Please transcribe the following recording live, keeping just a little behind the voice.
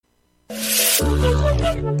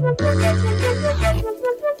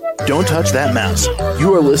Don't touch that mouse.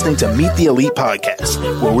 You are listening to Meet the Elite Podcast,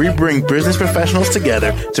 where we bring business professionals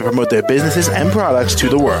together to promote their businesses and products to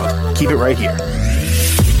the world. Keep it right here.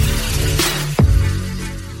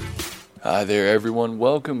 Hi there, everyone.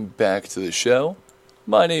 Welcome back to the show.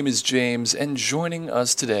 My name is James, and joining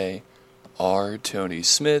us today are Tony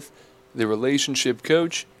Smith, the relationship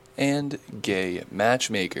coach and gay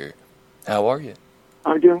matchmaker. How are you?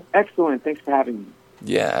 I'm doing excellent. Thanks for having me.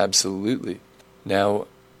 Yeah, absolutely. Now,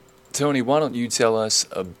 Tony, why don't you tell us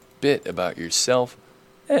a bit about yourself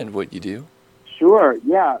and what you do? Sure.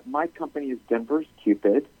 Yeah, my company is Denver's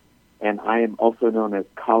Cupid, and I am also known as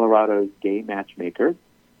Colorado's gay matchmaker.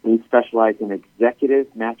 We specialize in executive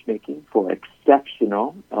matchmaking for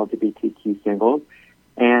exceptional LGBTQ singles,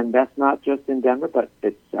 and that's not just in Denver, but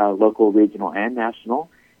it's local, regional, and national.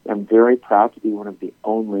 I'm very proud to be one of the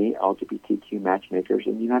only LGBTQ matchmakers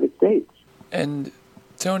in the United States. And,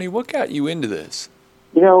 Tony, what got you into this?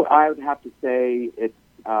 You know, I would have to say it's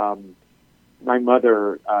my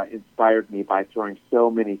mother inspired me by throwing so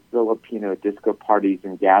many Filipino disco parties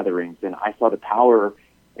and gatherings, and I saw the power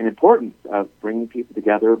and importance of bringing people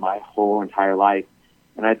together my whole entire life.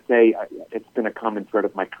 And I'd say it's been a common thread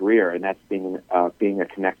of my career, and that's being a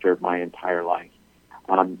connector of my entire life.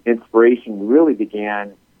 Inspiration really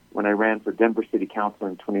began when I ran for Denver City Council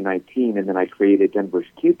in 2019, and then I created Denver's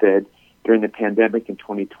Cupid during the pandemic in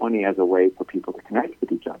 2020 as a way for people to connect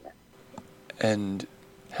with each other. And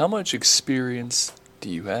how much experience do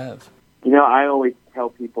you have? You know, I always tell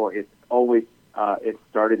people it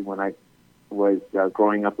started when I was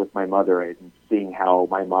growing up with my mother and seeing how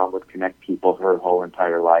my mom would connect people her whole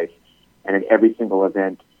entire life. And at every single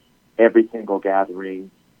event, every single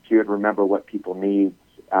gathering, she would remember what people need.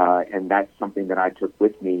 And that's something that I took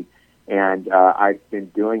with me. And I've been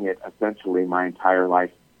doing it essentially my entire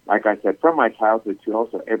life. Like I said, from my childhood to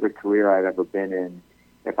also every career I've ever been in.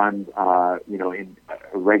 If I'm, in a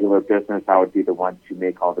regular business, I would be the one to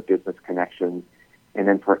make all the business connections. And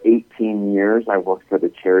then for 18 years, I worked for the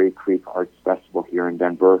Cherry Creek Arts Festival here in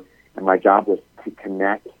Denver. And my job was to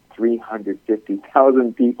connect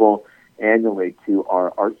 350,000 people annually to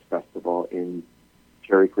our arts festival in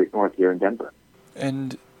Cherry Creek North here in Denver.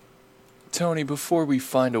 And, Tony, before we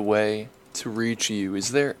find a way to reach you,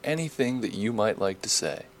 is there anything that you might like to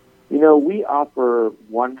say? You know, we offer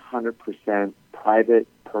 100% private,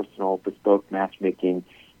 personal, bespoke matchmaking,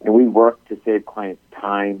 and we work to save clients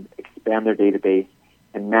time, expand their database,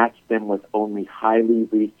 and match them with only highly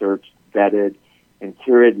researched, vetted, and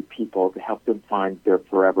curated people to help them find their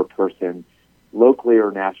forever person, locally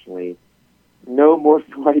or nationally. No more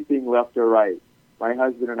swiping left or right. My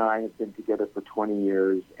husband and I have been together for 20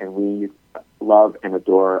 years, and we love and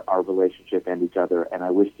adore our relationship and each other, and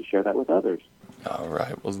I wish to share that with others. All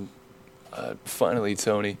right. Well, finally,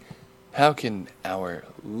 Tony, how can our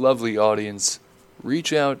lovely audience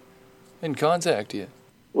reach out and contact you?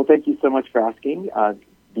 Well, thank you so much for asking.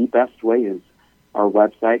 The best way is our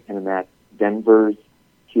website, and that's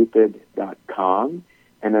denverscupid.com.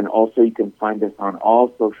 And then also you can find us on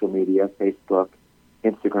all social media, Facebook,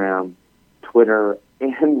 Instagram, Twitter,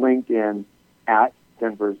 and LinkedIn at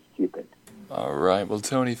Denver's Cupid. All right. Well,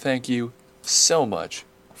 Tony, thank you so much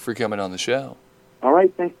for coming on the show. All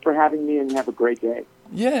right. Thanks for having me, and have a great day.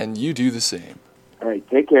 Yeah, and you do the same. All right.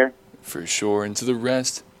 Take care. For sure. And to the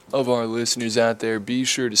rest of our listeners out there, be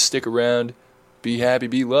sure to stick around. Be happy,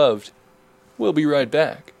 be loved. We'll be right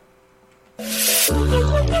back.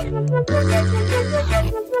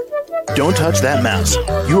 Don't touch that mouse.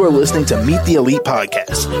 You are listening to Meet the Elite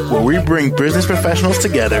Podcast, where we bring business professionals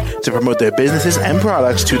together to promote their businesses and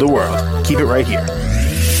products to the world. Keep it right here.